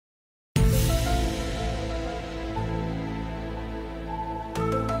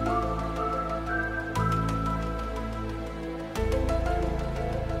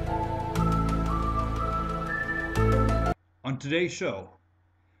today's show,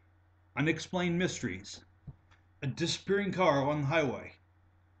 unexplained mysteries, a disappearing car on the highway.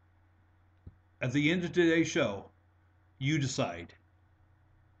 At the end of today's show, you decide.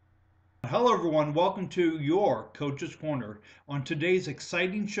 Hello everyone, welcome to your Coach's Corner. On today's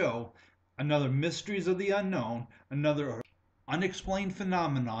exciting show, another Mysteries of the Unknown, another unexplained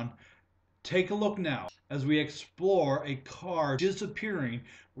phenomenon. Take a look now as we explore a car disappearing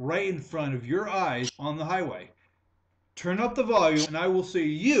right in front of your eyes on the highway. Turn up the volume and I will see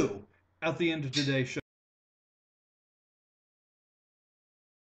you at the end of today's show.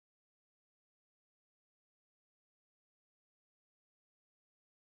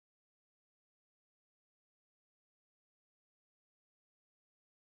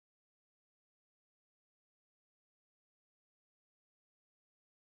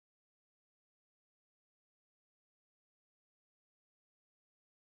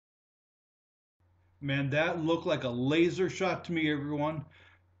 Man, that looked like a laser shot to me, everyone.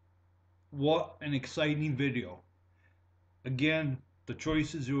 What an exciting video. Again, the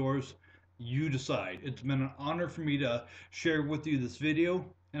choice is yours. You decide. It's been an honor for me to share with you this video,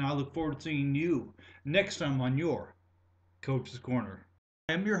 and I look forward to seeing you next time on your Coach's Corner.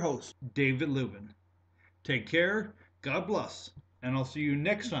 I am your host, David Lubin. Take care, God bless, and I'll see you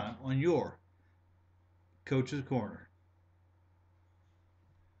next time on your Coach's Corner.